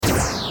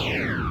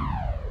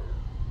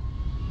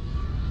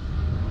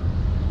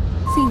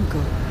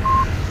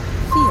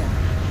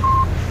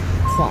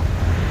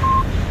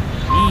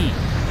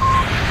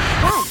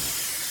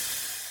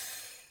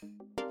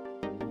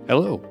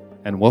Hello,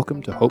 and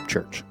welcome to Hope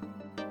Church.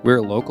 We're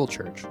a local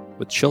church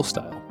with chill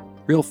style,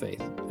 real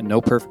faith, and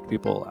no perfect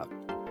people allowed.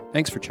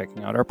 Thanks for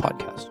checking out our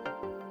podcast.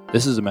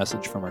 This is a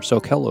message from our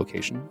Soquel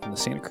location in the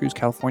Santa Cruz,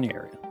 California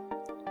area.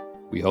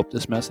 We hope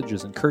this message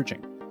is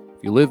encouraging.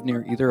 If you live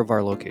near either of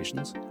our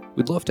locations,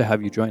 we'd love to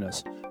have you join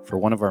us for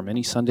one of our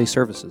many Sunday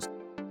services.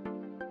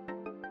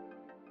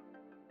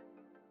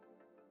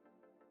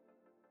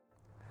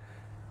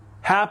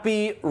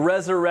 Happy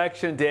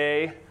Resurrection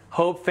Day,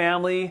 Hope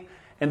family,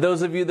 and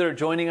those of you that are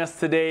joining us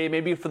today,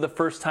 maybe for the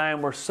first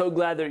time, we're so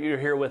glad that you're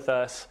here with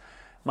us.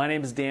 My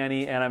name is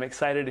Danny, and I'm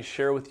excited to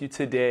share with you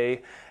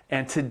today.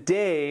 And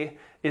today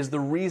is the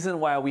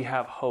reason why we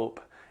have hope,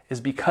 is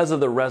because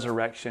of the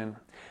resurrection.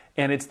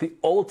 And it's the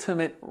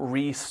ultimate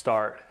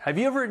restart. Have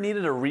you ever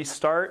needed a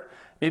restart?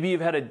 Maybe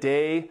you've had a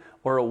day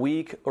or a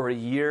week or a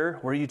year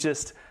where you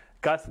just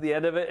got to the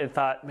end of it and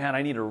thought, man,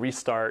 I need a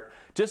restart.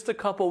 Just a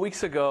couple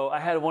weeks ago, I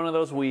had one of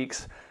those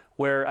weeks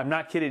where, I'm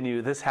not kidding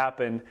you, this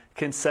happened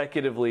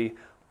consecutively.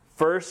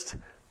 First,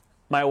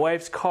 my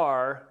wife's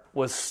car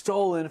was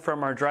stolen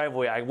from our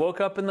driveway. I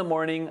woke up in the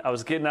morning, I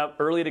was getting up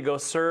early to go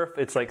surf.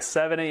 It's like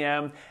 7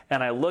 a.m.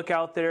 and I look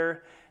out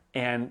there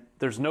and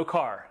there's no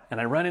car. And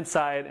I run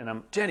inside and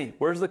I'm, Jenny,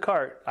 where's the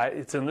car?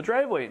 It's in the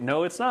driveway.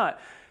 No, it's not.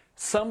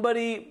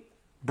 Somebody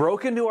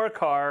broke into our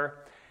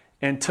car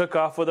and took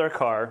off with our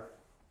car.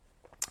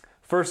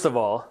 First of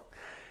all.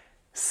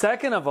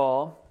 Second of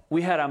all,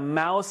 we had a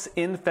mouse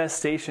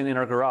infestation in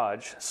our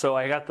garage. So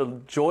I got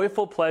the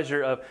joyful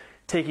pleasure of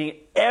taking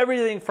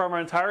everything from our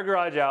entire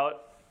garage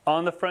out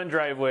on the front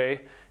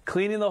driveway,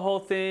 cleaning the whole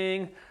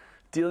thing,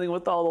 dealing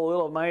with all the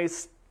little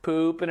mice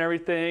poop and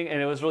everything,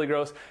 and it was really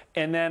gross.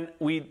 And then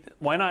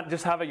why not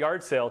just have a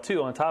yard sale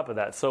too on top of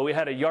that? So we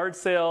had a yard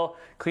sale,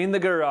 cleaned the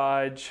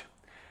garage,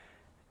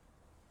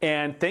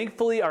 and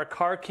thankfully our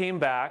car came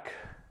back.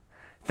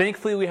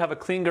 Thankfully we have a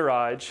clean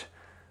garage.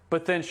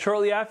 But then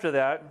shortly after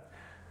that,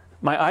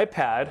 my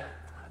iPad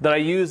that I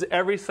use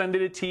every Sunday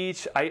to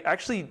teach, I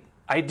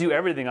do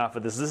everything off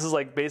of this. This is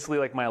basically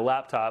like my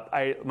laptop.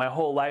 My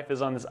whole life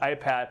is on this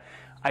iPad.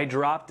 I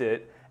dropped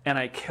it and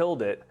I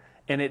killed it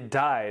and it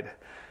died.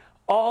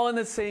 All in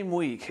the same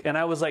week. And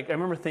I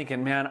remember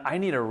thinking, man, I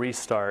need a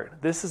restart.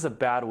 This is a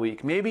bad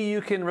week. Maybe you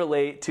can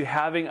relate to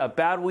having a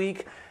bad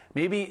week,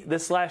 maybe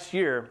this last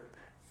year,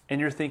 and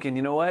you're thinking,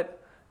 you know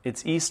what?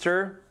 It's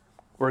Easter.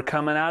 We're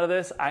coming out of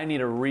this. I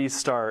need a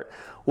restart.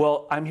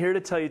 Well, I'm here to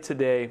tell you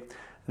today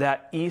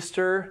that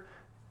Easter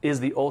is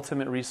the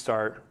ultimate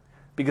restart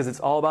because it's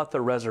all about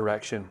the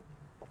resurrection.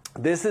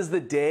 This is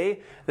the day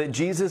that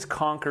Jesus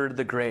conquered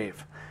the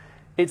grave.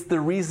 It's the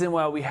reason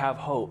why we have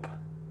hope.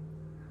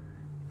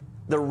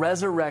 The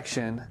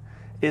resurrection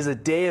is a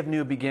day of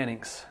new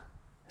beginnings,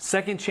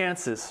 second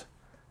chances,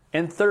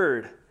 and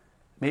third,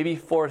 maybe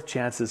fourth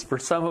chances for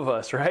some of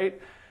us, right?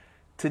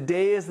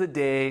 Today is the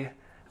day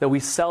that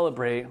we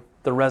celebrate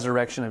the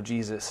resurrection of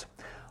Jesus.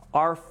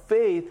 Our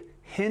faith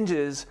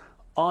hinges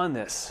on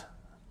this.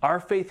 Our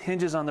faith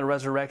hinges on the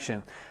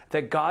resurrection,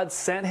 that God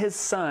sent His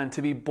Son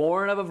to be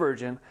born of a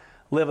virgin,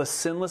 live a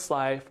sinless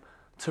life,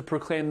 to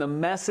proclaim the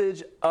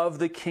message of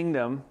the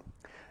kingdom,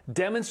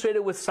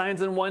 demonstrated with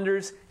signs and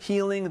wonders,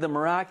 healing, the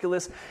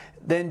miraculous.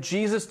 Then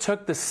Jesus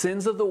took the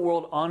sins of the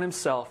world on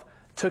Himself,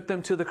 took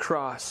them to the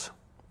cross,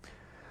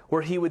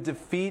 where He would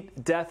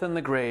defeat death and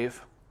the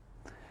grave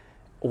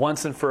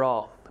once and for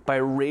all, by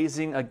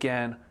raising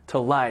again to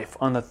life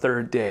on the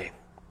third day.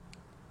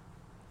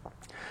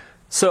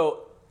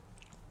 So,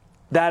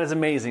 that is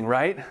amazing,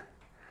 right?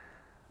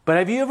 But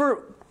have you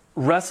ever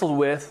wrestled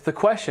with the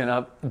question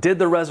of, did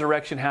the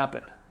resurrection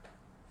happen?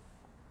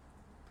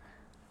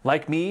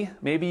 Like me,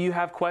 maybe you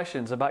have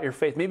questions about your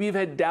faith. Maybe you've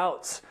had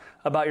doubts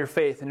about your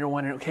faith and you're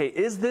wondering, okay,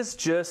 is this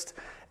just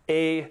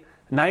a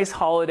nice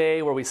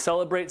holiday where we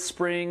celebrate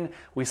spring,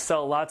 we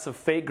sell lots of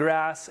fake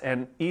grass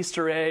and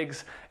Easter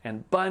eggs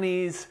and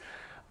bunnies,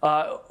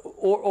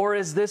 or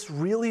is this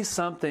really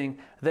something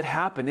that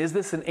happened? Is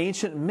this an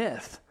ancient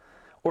myth?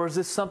 Or is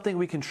this something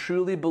we can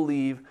truly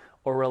believe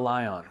or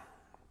rely on?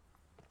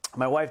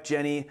 My wife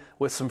Jenny,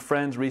 with some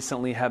friends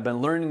recently, have been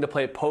learning to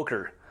play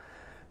poker.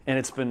 And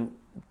it's been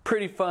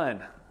pretty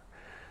fun.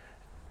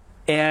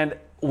 And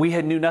we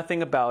knew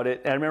nothing about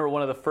it. And I remember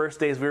one of the first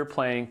days we were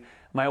playing,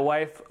 my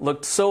wife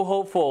looked so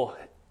hopeful.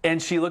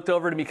 And she looked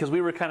over to me because we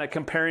were kind of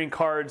comparing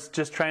cards,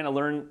 just trying to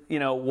learn,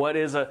 what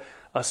is a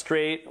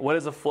straight, what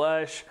is a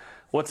flush,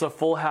 what's a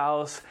full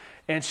house.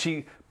 And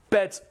she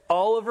bets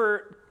all of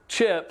her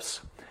chips.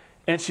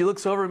 And she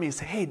looks over at me and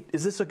says, hey,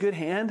 is this a good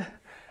hand?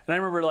 And I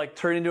remember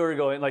turning to her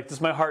going, just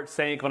my heart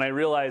sank when I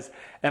realized,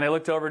 and I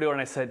looked over to her and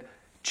I said,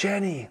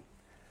 Jenny,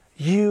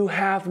 you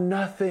have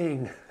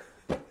nothing.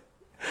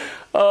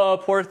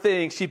 Oh, poor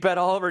thing. She bet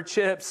all of her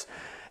chips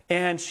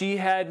and she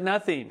had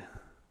nothing.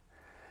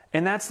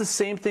 And that's the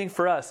same thing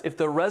for us. If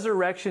the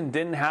resurrection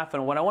didn't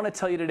happen, what I want to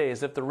tell you today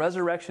is if the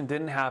resurrection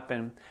didn't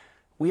happen,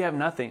 we have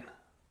nothing.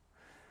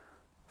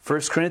 1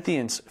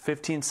 Corinthians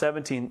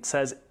 15:17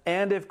 says,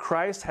 and if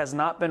Christ has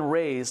not been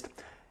raised,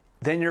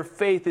 then your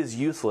faith is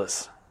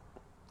useless.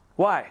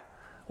 Why?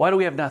 Why do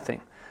we have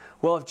nothing?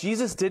 Well, if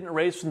Jesus didn't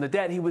raise from the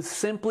dead, he was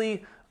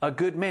simply a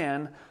good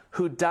man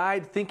who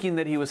died thinking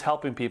that he was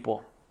helping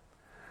people.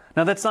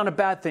 Now, that's not a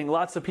bad thing.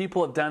 Lots of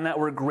people have done that.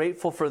 We're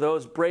grateful for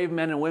those brave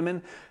men and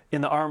women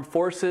in the armed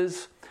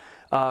forces,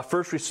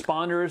 first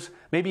responders,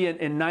 maybe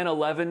in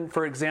 9/11,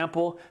 for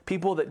example,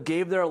 people that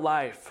gave their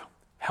life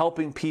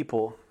helping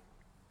people.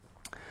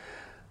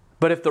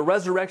 But if the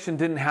resurrection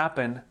didn't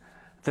happen,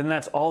 then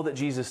that's all that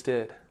Jesus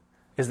did,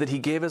 is that he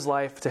gave his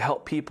life to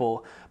help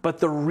people. But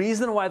the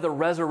reason why the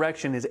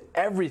resurrection is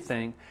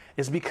everything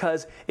is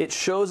because it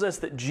shows us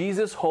that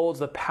Jesus holds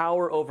the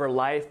power over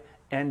life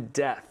and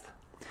death.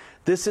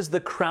 This is the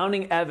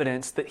crowning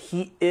evidence that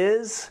he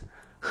is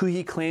who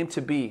he claimed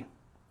to be,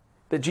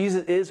 that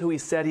Jesus is who he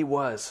said he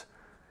was.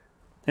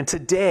 And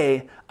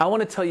today, I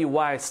want to tell you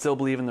why I still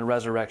believe in the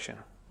resurrection.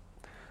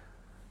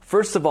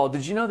 First of all,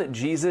 did you know that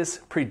Jesus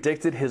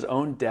predicted his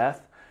own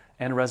death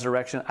and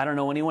resurrection? I don't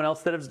know anyone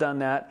else that has done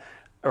that,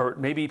 or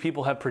maybe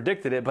people have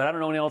predicted it, but I don't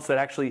know anyone else that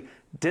actually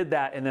did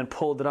that and then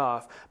pulled it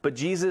off. But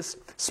Jesus,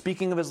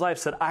 speaking of his life,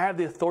 said, I have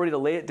the authority to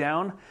lay it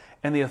down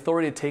and the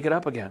authority to take it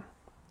up again.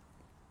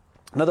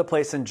 Another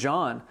place in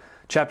John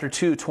chapter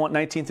 2,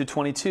 19 through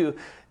 22,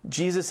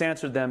 Jesus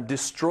answered them,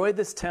 destroy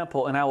this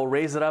temple and I will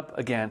raise it up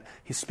again.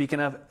 He's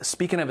speaking of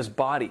his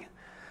body.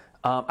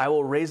 I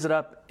will raise it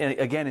up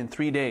again in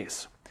 3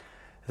 days.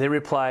 They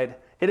replied,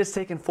 it has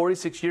taken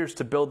 46 years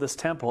to build this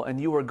temple,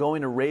 and you are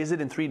going to raise it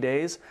in 3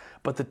 days?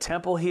 But the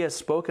temple he has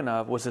spoken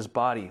of was his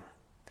body.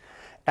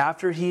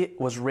 After he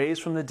was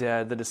raised from the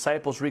dead, the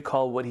disciples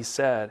recalled what he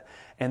said,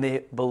 and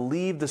they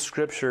believed the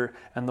scripture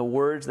and the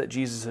words that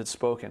Jesus had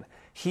spoken.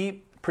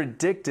 He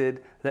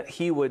predicted that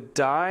he would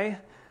die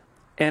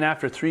and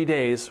after 3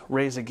 days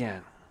rise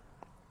again.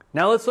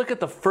 Now let's look at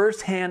the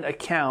first-hand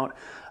account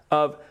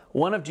of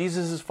one of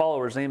Jesus'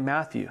 followers named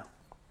Matthew.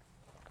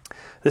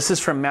 This is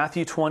from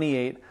Matthew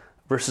 28,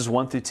 verses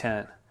 1 through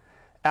 10.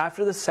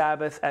 After the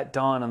Sabbath at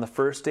dawn on the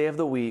first day of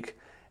the week,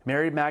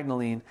 Mary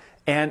Magdalene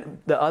and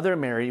the other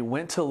Mary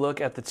went to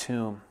look at the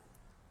tomb.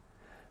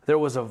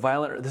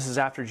 This is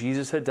after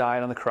Jesus had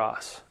died on the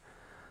cross.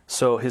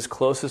 So his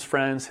closest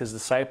friends, his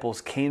disciples,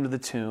 came to the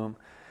tomb.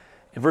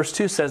 And verse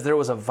 2 says, there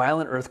was a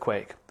violent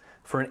earthquake,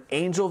 for an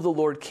angel of the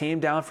Lord came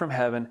down from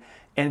heaven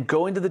and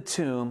going to the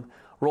tomb,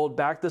 rolled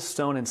back the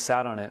stone and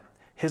sat on it.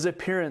 His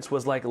appearance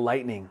was like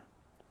lightning,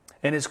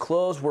 and his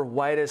clothes were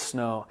white as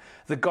snow.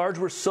 The guards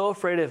were so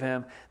afraid of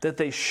him that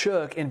they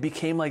shook and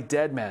became like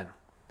dead men.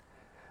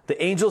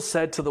 The angel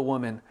said to the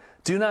woman,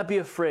 do not be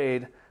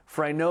afraid,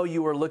 for I know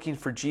you are looking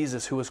for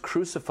Jesus who was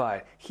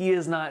crucified. He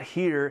is not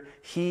here.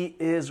 He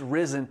is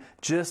risen,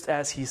 just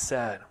as he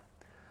said.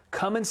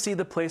 Come and see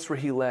the place where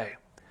he lay.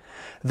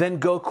 Then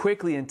go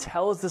quickly and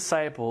tell his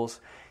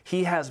disciples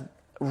he has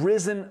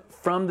risen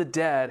from the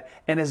dead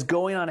and is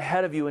going on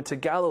ahead of you into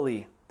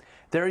Galilee.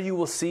 There you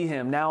will see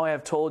him. Now I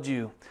have told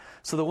you.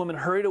 So the woman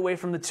hurried away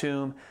from the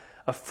tomb,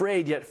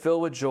 afraid yet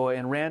filled with joy,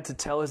 and ran to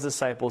tell his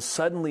disciples.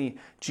 Suddenly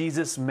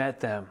Jesus met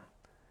them.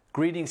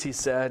 Greetings, he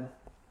said.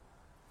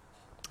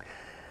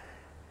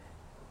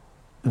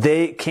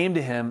 They came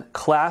to him,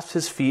 clasped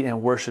his feet,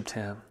 and worshipped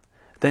him.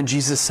 Then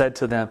Jesus said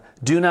to them,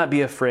 do not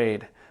be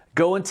afraid.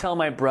 Go and tell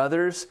my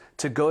brothers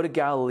to go to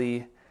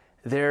Galilee.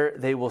 There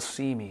they will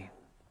see me.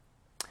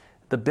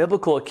 The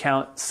biblical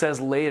account says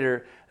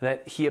later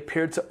that he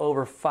appeared to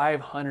over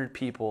 500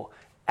 people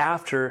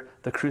after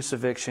the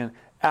crucifixion,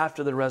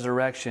 after the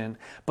resurrection.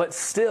 But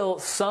still,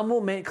 some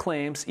will make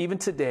claims, even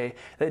today,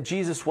 that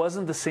Jesus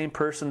wasn't the same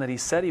person that he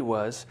said he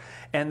was,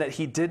 and that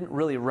he didn't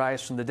really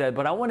rise from the dead.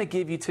 But I want to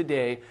give you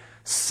today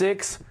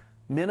 6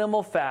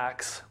 minimal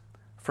facts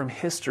from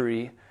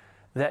history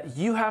that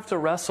you have to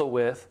wrestle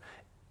with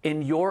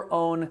in your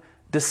own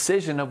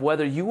decision of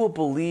whether you will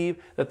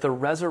believe that the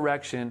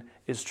resurrection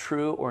is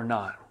true or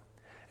not.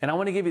 And I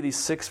want to give you these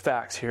 6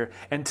 facts here.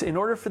 And in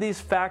order for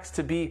these facts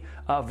to be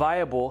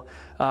viable,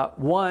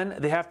 1,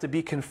 they have to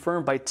be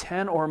confirmed by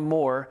 10 or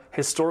more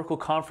historical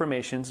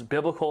confirmations,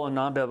 biblical and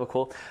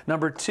non-biblical.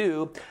 Number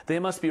 2, they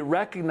must be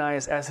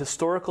recognized as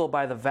historical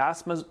by the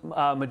vast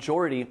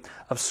majority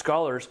of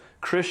scholars,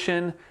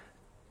 Christian,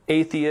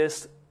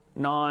 atheist,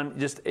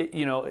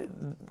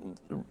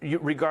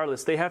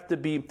 regardless, they have to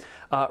be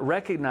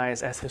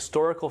recognized as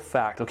historical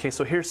fact. Okay,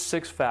 so here's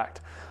 6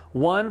 facts.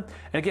 1,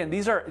 and again,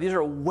 these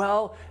are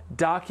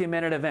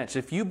well-documented events.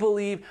 If you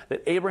believe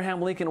that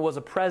Abraham Lincoln was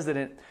a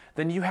president,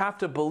 then you have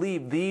to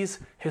believe these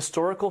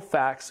historical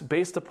facts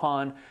based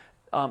upon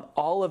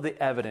all of the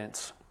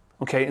evidence.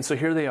 Okay, and so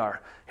here they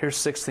are. Here's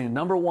 6 things.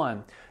 Number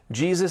 1,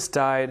 Jesus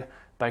died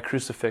by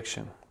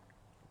crucifixion.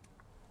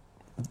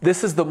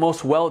 This is the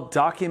most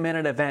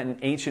well-documented event in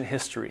ancient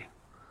history.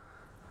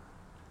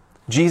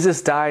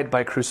 Jesus died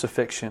by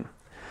crucifixion.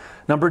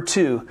 Number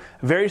 2,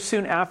 very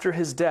soon after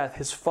his death,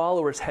 his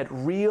followers had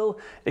real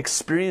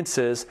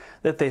experiences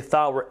that they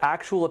thought were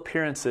actual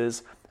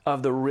appearances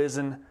of the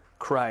risen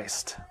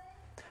Christ.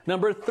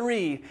 Number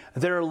 3,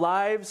 their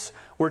lives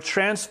were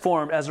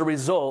transformed as a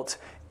result,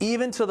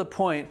 even to the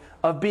point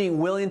of being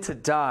willing to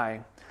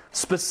die,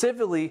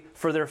 specifically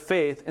for their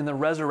faith in the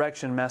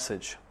resurrection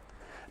message.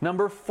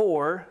 Number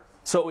 4,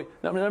 So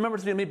remember,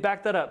 let me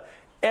back that up.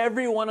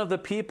 Every one of the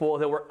people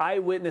that were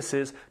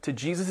eyewitnesses to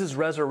Jesus'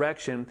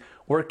 resurrection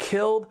were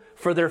killed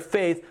for their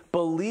faith,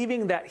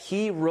 believing that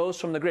he rose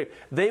from the grave.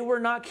 They were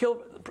not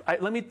killed.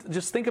 Let me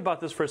just think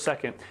about this for a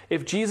second.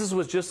 If Jesus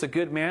was just a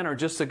good man or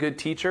just a good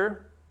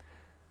teacher,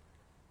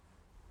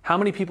 how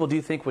many people do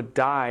you think would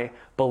die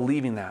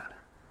believing that?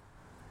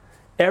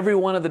 Every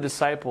one of the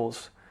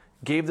disciples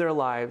gave their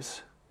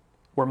lives,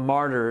 were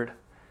martyred,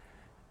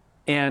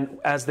 and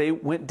as they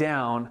went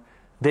down,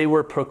 they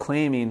were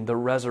proclaiming the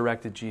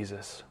resurrected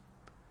Jesus.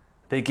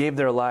 They gave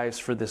their lives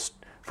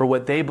for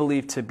what they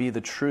believed to be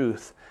the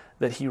truth,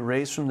 that he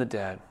raised from the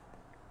dead.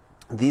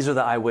 These are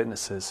the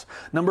eyewitnesses.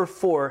 Number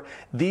 4,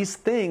 these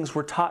things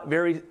were taught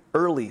very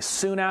early,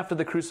 soon after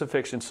the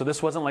crucifixion. So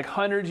this wasn't like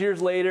 100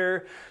 years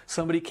later,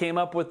 somebody came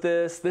up with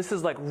this. This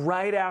is like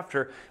right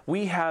after.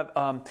 We have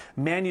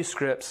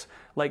manuscripts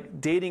like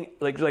dating,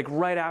 like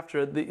right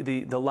after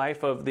the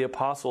life of the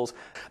apostles.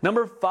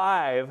 Number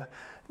 5,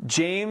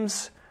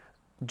 James,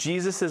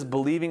 Jesus'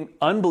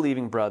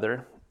 unbelieving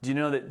brother. Do you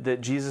know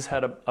that Jesus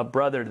had a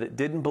brother that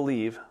didn't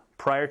believe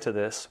prior to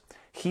this?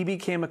 He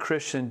became a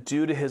Christian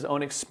due to his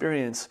own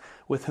experience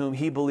with whom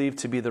he believed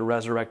to be the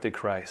resurrected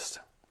Christ.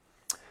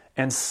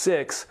 And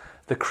 6,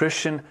 the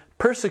Christian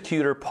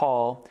persecutor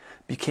Paul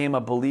became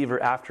a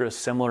believer after a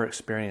similar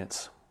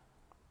experience.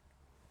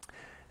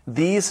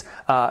 These,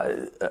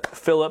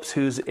 Phillips,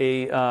 who's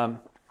a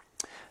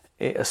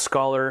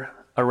scholar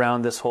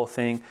around this whole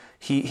thing,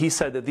 he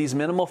said that these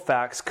minimal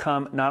facts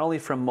come not only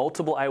from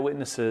multiple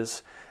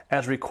eyewitnesses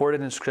as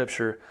recorded in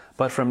Scripture,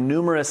 but from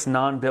numerous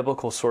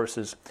non-biblical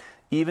sources,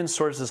 even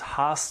sources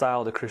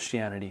hostile to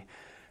Christianity.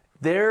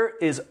 There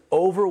is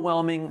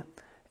overwhelming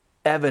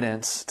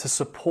evidence to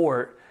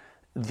support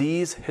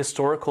these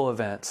historical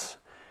events.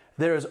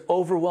 There is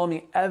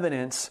overwhelming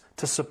evidence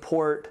to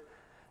support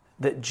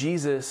that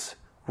Jesus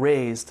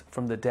raised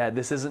from the dead.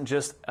 This isn't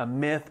just a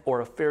myth or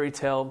a fairy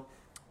tale.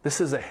 This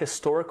is a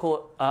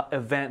historical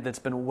event that's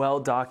been well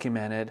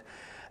documented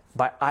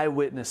by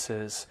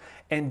eyewitnesses.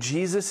 And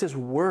Jesus'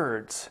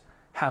 words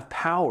have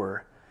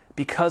power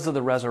because of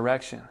the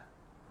resurrection.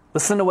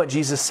 Listen to what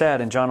Jesus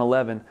said in John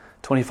 11,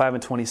 25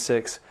 and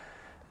 26.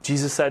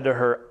 Jesus said to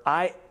her,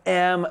 "I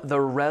am the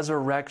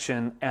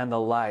resurrection and the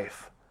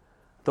life.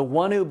 The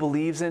one who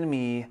believes in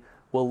me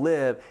will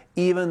live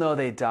even though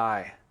they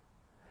die.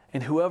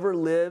 And whoever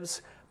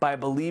lives by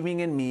believing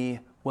in me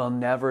will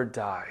never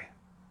die."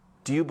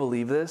 Do you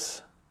believe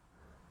this?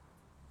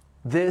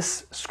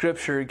 This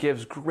scripture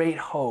gives great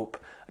hope,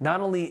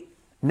 not only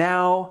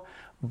now,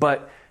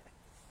 but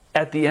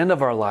at the end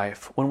of our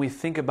life, when we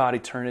think about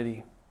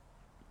eternity.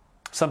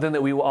 Something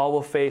that we all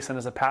will face, and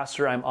as a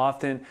pastor, I'm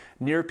often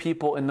near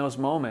people in those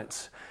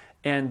moments.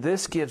 And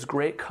this gives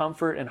great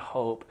comfort and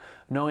hope,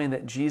 knowing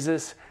that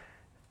Jesus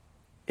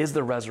is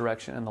the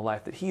resurrection and the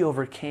life, that he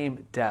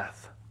overcame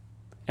death,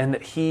 and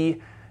that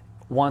he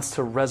wants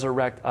to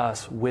resurrect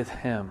us with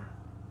him.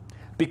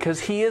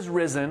 Because he is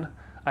risen,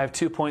 I have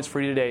 2 points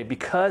for you today.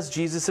 Because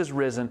Jesus is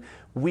risen,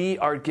 we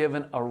are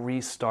given a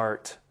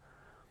restart.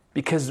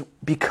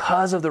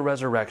 Because of the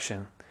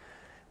resurrection,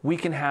 we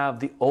can have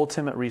the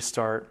ultimate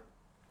restart.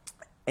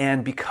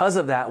 And because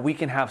of that, we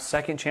can have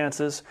second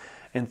chances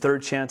and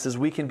third chances.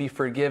 We can be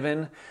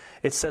forgiven.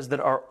 It says that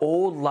our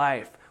old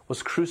life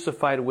was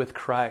crucified with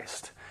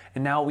Christ.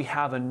 And now we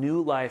have a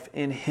new life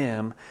in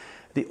him.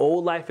 The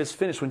old life is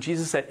finished. When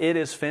Jesus said, "It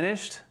is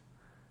finished,"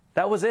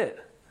 that was it.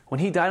 When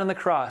he died on the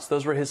cross,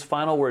 those were his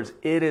final words.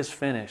 It is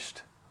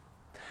finished.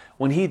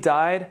 When he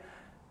died,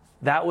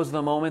 that was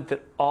the moment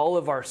that all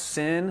of our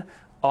sin,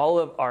 all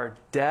of our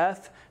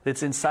death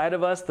that's inside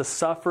of us, the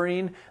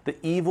suffering, the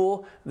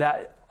evil,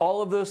 that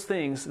all of those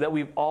things that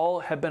we've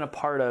all have been a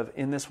part of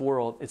in this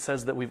world, it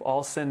says that we've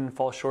all sinned and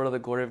fall short of the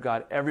glory of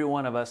God. Every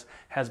one of us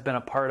has been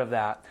a part of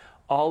that.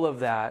 All of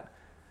that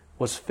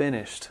was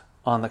finished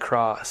on the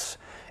cross.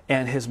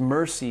 And his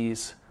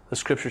mercies, the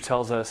scripture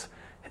tells us,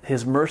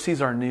 his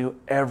mercies are new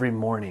every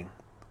morning.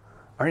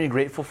 Aren't you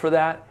grateful for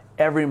that?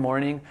 Every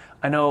morning.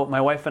 I know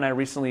my wife and I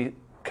recently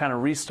kind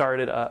of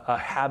restarted a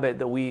habit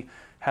that we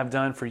have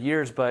done for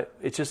years, but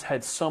it just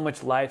had so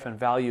much life and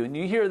value. And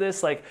you hear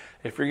this, like,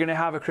 if you're going to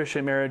have a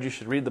Christian marriage, you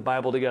should read the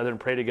Bible together and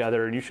pray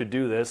together, and you should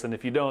do this. And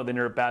if you don't, then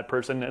you're a bad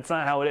person. That's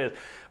not how it is.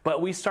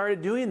 But we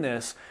started doing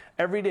this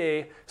every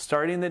day,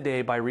 starting the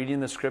day by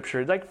reading the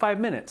scripture, like 5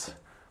 minutes.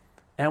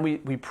 And we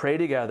pray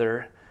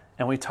together,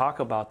 and we talk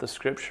about the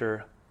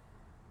scripture.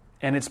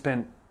 And it's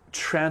been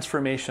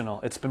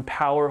transformational. It's been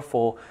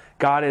powerful.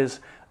 God is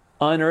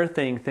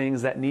unearthing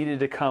things that needed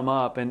to come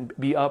up and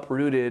be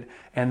uprooted,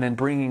 and then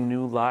bringing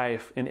new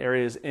life in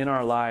areas in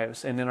our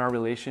lives and in our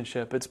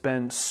relationship. It's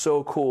been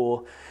so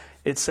cool.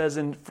 It says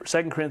in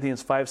 2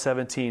 Corinthians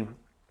 5:17,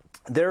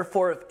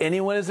 "Therefore, if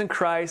anyone is in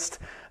Christ,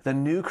 the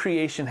new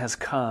creation has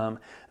come.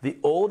 The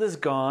old is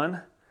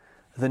gone,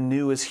 the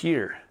new is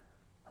here."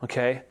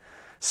 Okay?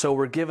 So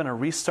we're given a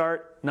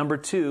restart. Number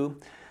 2,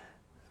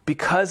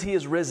 because he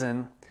is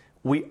risen,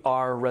 we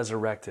are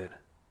resurrected.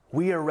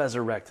 We are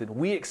resurrected.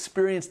 We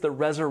experience the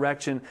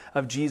resurrection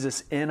of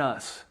Jesus in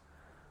us.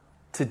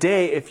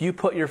 Today, if you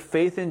put your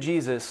faith in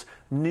Jesus,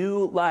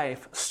 new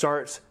life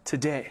starts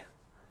today.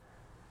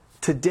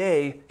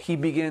 Today, he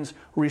begins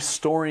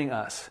restoring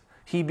us.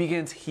 He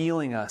begins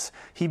healing us.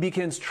 He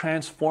begins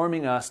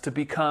transforming us to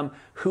become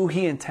who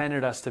he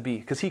intended us to be.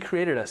 Because he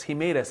created us. He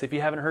made us. If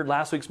you haven't heard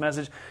last week's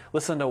message,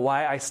 listen to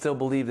why I still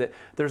believe that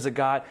there's a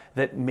God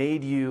that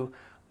made you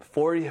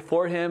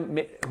for him.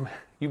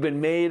 You've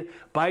been made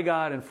by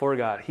God and for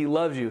God. He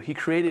loves you. He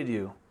created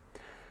you.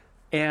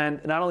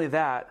 And not only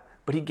that,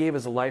 but he gave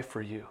his life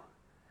for you.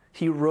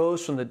 He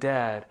rose from the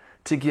dead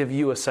to give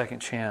you a second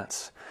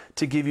chance,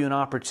 to give you an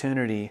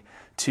opportunity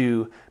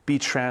to be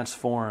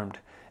transformed.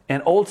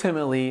 And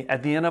ultimately,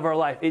 at the end of our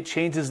life, it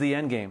changes the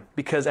end game.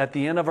 Because at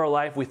the end of our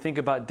life, we think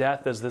about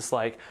death as this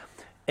like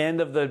end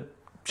of the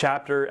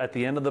chapter, at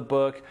the end of the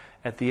book,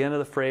 at the end of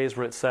the phrase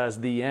where it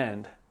says the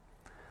end.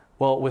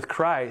 Well, with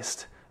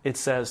Christ, it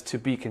says to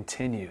be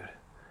continued.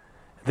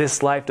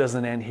 This life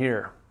doesn't end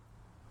here.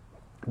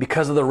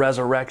 Because of the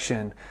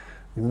resurrection,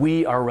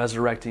 we are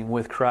resurrecting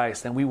with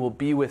Christ and we will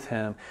be with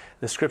him.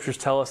 The scriptures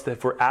tell us that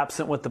if we're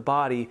absent with the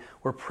body,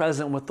 we're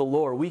present with the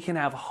Lord. We can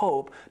have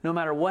hope no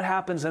matter what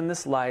happens in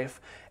this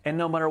life and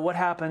no matter what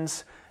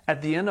happens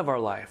at the end of our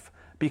life,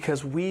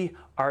 because we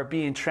are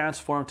being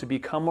transformed to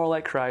become more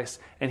like Christ,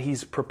 and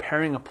he's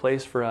preparing a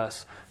place for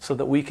us so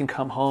that we can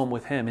come home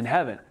with him in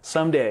heaven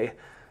someday.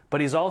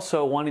 But he's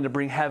also wanting to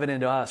bring heaven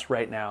into us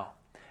right now.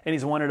 And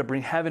he's wanted to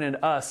bring heaven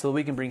into us so that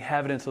we can bring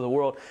heaven into the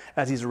world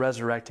as he's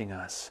resurrecting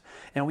us.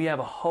 And we have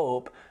a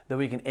hope that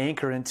we can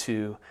anchor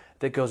into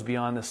that goes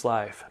beyond this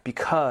life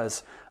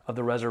because of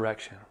the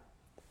resurrection.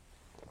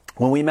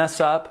 When we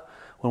mess up,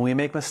 when we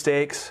make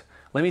mistakes,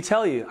 let me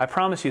tell you, I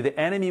promise you, the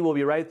enemy will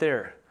be right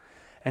there.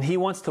 And he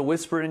wants to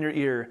whisper in your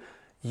ear,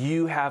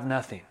 you have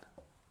nothing.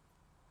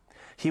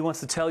 He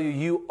wants to tell you,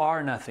 you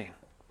are nothing.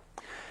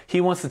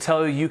 He wants to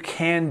tell you, you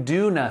can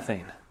do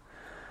nothing.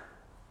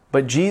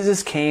 But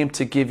Jesus came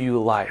to give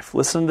you life.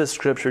 Listen to this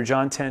scripture,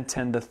 John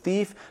 10:10. The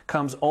thief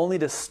comes only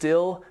to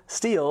steal,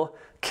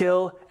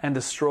 kill, and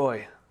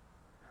destroy.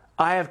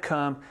 I have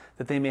come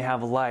that they may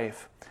have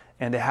life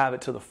and to have it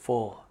to the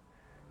full.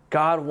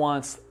 God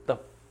wants the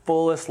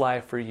fullest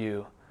life for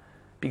you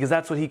because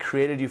that's what he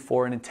created you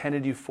for and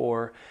intended you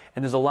for.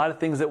 And there's a lot of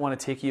things that want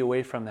to take you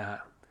away from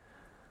that.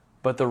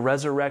 But the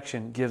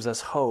resurrection gives us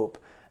hope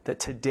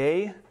that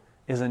today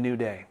is a new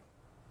day.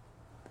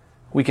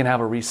 We can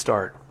have a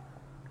restart.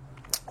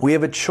 We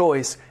have a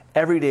choice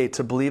every day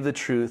to believe the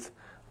truth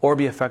or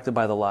be affected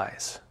by the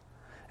lies.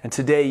 And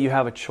today you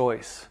have a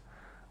choice.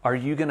 Are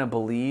you going to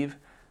believe?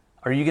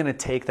 Are you going to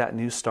take that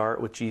new start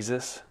with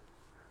Jesus?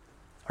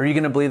 Are you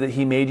going to believe that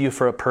he made you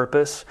for a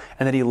purpose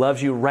and that he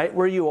loves you right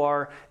where you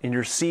are, in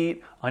your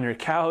seat, on your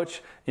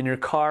couch, in your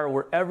car,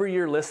 wherever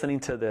you're listening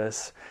to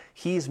this,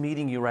 he's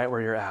meeting you right where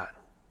you're at.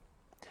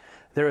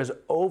 There is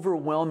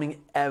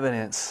overwhelming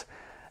evidence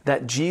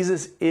that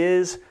Jesus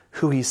is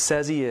who he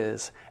says he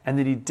is, and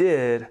that he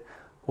did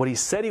what he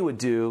said he would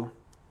do,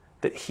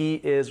 that he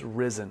is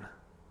risen.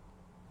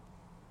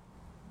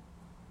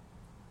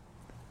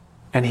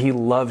 And he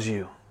loves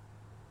you.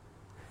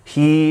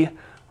 He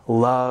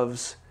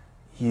loves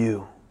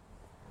you.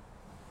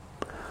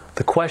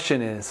 The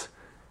question is,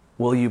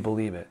 will you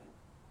believe it?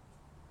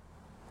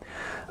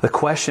 The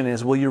question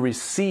is, will you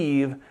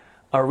receive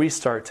a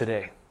restart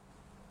today?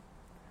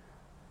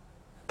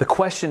 The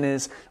question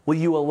is, will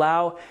you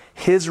allow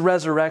his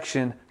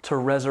resurrection to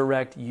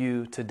resurrect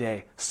you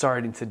today,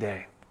 starting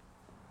today?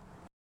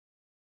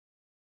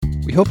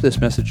 We hope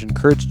this message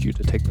encouraged you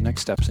to take the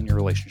next steps in your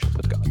relationship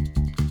with God.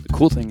 The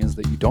cool thing is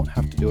that you don't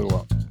have to do it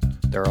alone.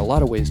 There are a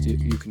lot of ways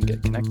you can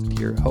get connected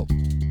here at Hope.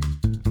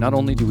 Not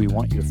only do we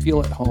want you to feel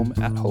at home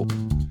at Hope,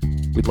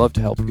 we'd love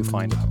to help you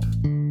find a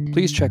home.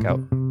 Please check out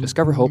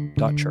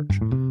discoverhope.church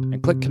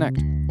and click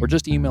connect, or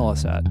just email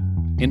us at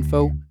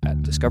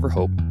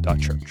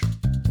info@discoverhope.church.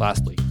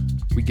 Lastly,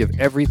 we give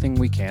everything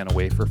we can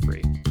away for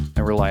free and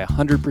rely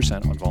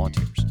 100% on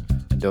volunteers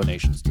and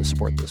donations to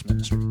support this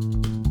ministry.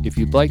 If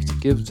you'd like to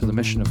give to the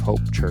mission of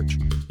Hope Church,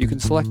 you can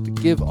select the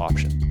Give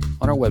option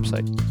on our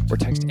website or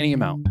text any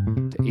amount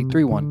to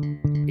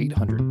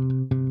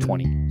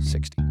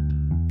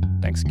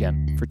 831-800-2060. Thanks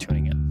again for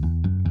tuning in.